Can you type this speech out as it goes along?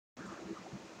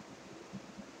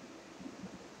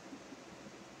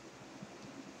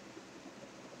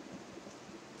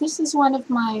This is one of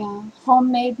my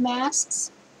homemade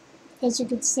masks. As you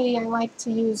can see, I like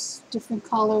to use different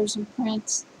colors and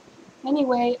prints.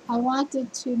 Anyway, I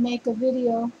wanted to make a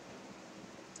video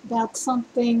about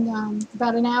something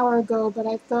about an hour ago, but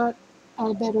I thought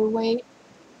I'd better wait.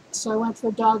 So I went for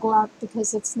a dog walk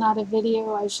because it's not a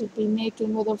video I should be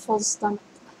making with a full stomach.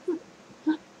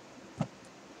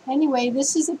 Anyway,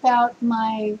 this is about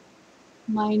my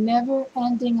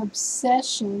never-ending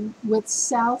obsession with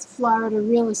South Florida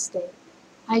real estate.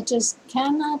 I just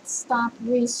cannot stop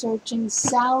researching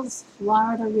South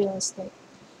Florida real estate.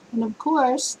 And of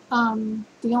course,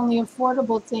 the only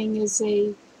affordable thing is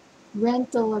a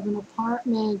rental of an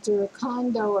apartment or a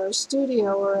condo or a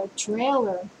studio or a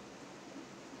trailer.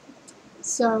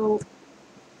 So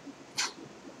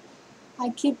I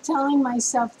keep telling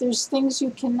myself there's things you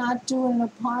cannot do in an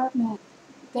apartment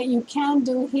that you can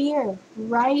do here,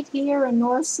 right here in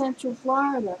North Central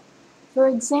Florida. For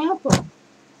example,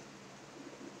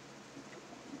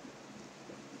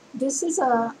 this is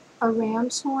a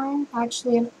ram's horn,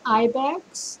 actually an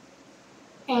ibex,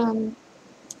 and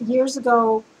years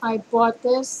ago I bought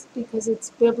this because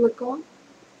it's biblical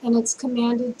and it's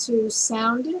commanded to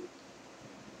sound it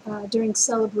during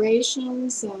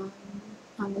celebrations and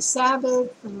on the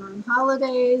Sabbath and on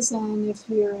holidays, and if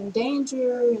you're in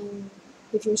danger and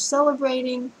if you're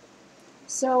celebrating.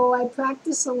 So I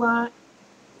practiced a lot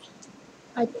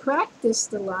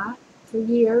for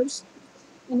years,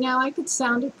 and now I could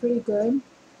sound it pretty good.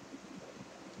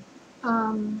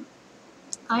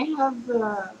 I have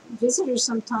visitors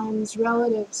sometimes,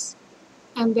 relatives,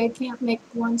 and they can't make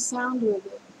one sound with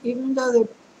it, even though they're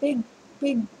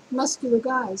big, muscular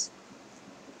guys.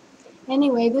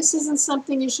 Anyway, this isn't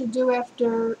something you should do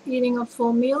after eating a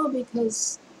full meal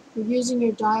because you're using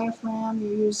your diaphragm,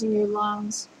 you're using your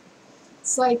lungs.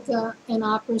 It's like an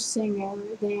opera singer.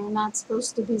 They are not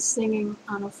supposed to be singing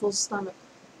on a full stomach.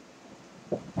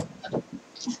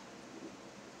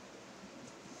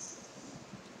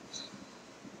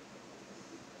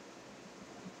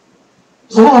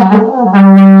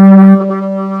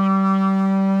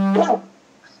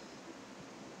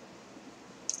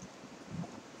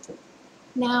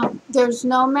 Now, there's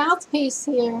no mouthpiece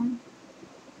here.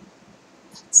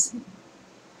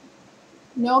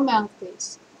 No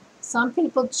mouthpiece. Some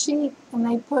people cheat and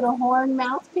they put a horn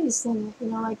mouthpiece in it,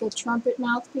 like a trumpet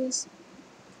mouthpiece.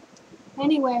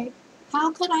 Anyway,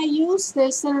 how could I use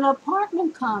this in an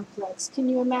apartment complex? Can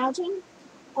you imagine?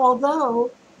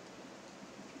 Although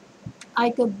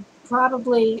I could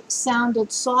probably sound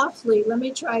it softly. Let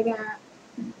me try that.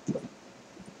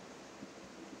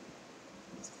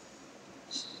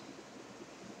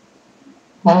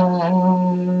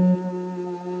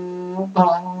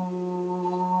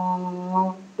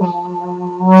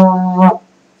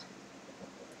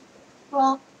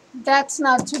 Well, that's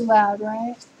not too loud,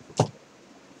 right?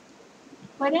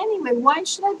 But anyway, why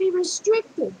should I be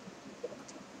restricted?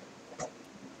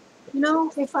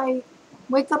 If I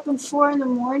wake up at 4 in the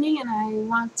morning and I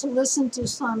want to listen to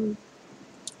some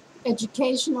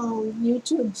educational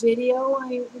YouTube video,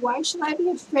 why should I be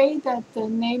afraid that the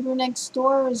neighbor next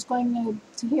door is going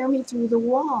to hear me through the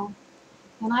wall?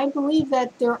 And I believe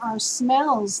that there are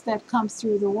smells that come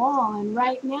through the wall. And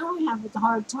right now I have a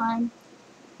hard time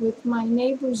with my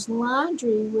neighbor's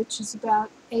laundry, which is about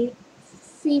 8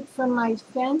 feet from my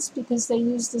fence, because they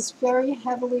use this very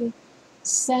heavily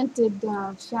scented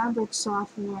fabric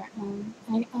softener. And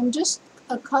I'm just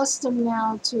accustomed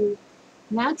now to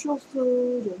natural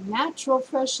food and natural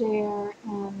fresh air,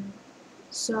 and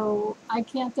so I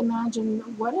can't imagine,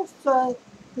 what if the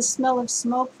smell of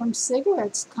smoke from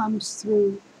cigarettes comes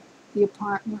through the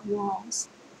apartment walls?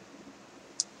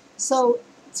 So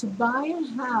to buy a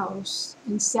house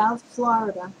in South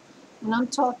Florida, and I'm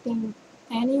talking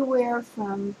anywhere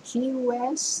from Key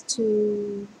West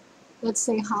to, let's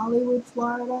say, Hollywood,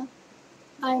 Florida,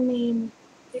 I mean,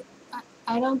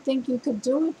 I don't think you could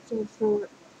do it for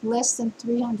less than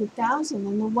 $300,000,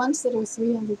 and the ones that are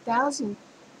 $300,000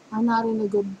 are not in a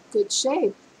good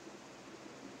shape.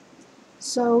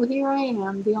 So here I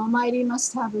am. The Almighty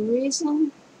must have a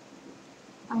reason.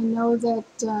 I know that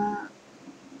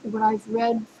what I've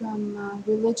read from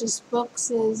religious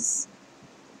books is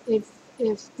if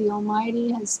the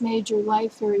Almighty has made your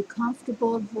life very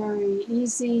comfortable, very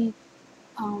easy,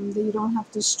 that you don't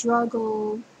have to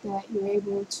struggle, that you're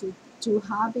able to do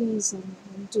hobbies and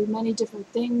do many different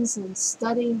things and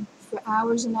study for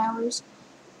hours and hours,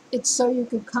 it's so you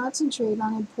could concentrate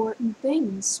on important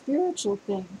things, spiritual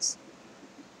things.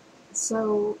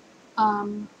 So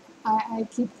I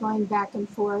keep going back and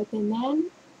forth, and then,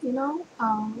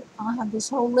 I'll have this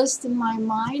whole list in my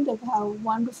mind of how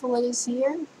wonderful it is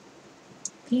here.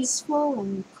 peaceful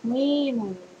and clean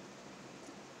and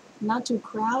not too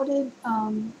crowded,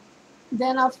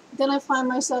 then I find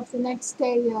myself the next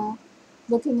day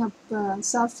looking up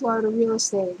South Florida real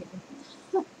estate again.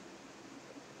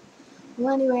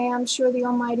 Well, anyway, I'm sure the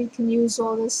Almighty can use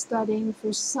all this studying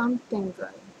for something good,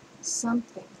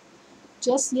 something.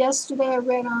 Just yesterday, I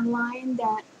read online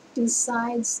that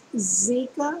besides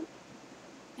Zika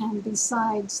and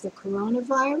besides the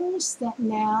coronavirus, that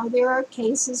now there are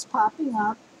cases popping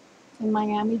up in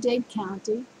Miami-Dade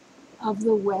County of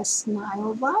the West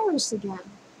Nile virus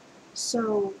again.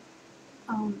 So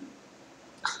um,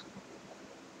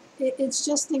 it's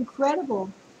just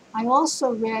incredible. I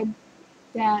also read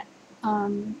that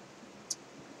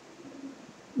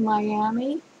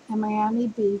Miami and Miami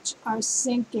Beach are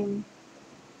sinking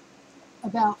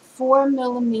about 4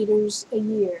 millimeters a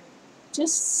year,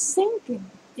 just sinking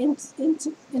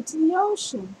into the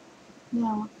ocean.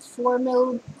 Now, 4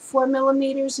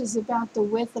 millimeters is about the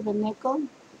width of a nickel,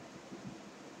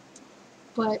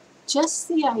 but just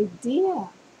the idea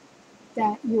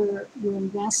that your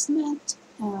investment,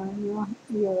 your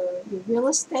real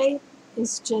estate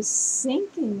is just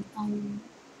sinking. I mean,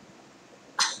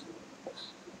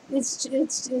 it's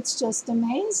just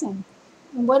amazing.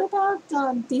 And what about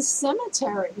these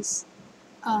cemeteries?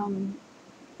 Um,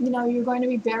 you're going to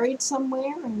be buried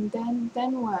somewhere, and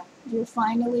then what? You're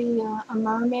finally a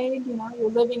mermaid. You're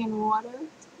living in water.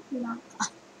 You know,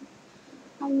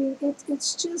 I mean,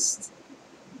 it's just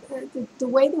the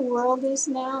way the world is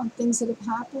now, and things that have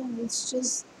happened. It's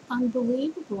just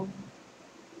unbelievable.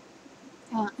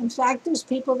 In fact, there's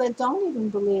people that don't even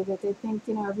believe it. They think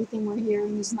everything we're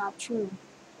hearing is not true.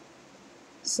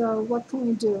 So what can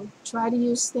we do? Try to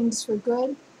use things for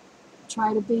good.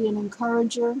 Try to be an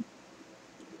encourager.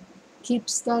 Keep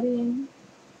studying.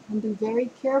 And be very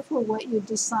careful what you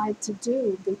decide to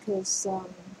do, because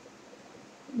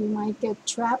you might get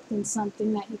trapped in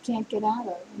something that you can't get out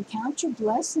of. And count your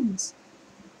blessings.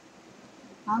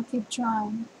 I'll keep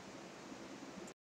trying.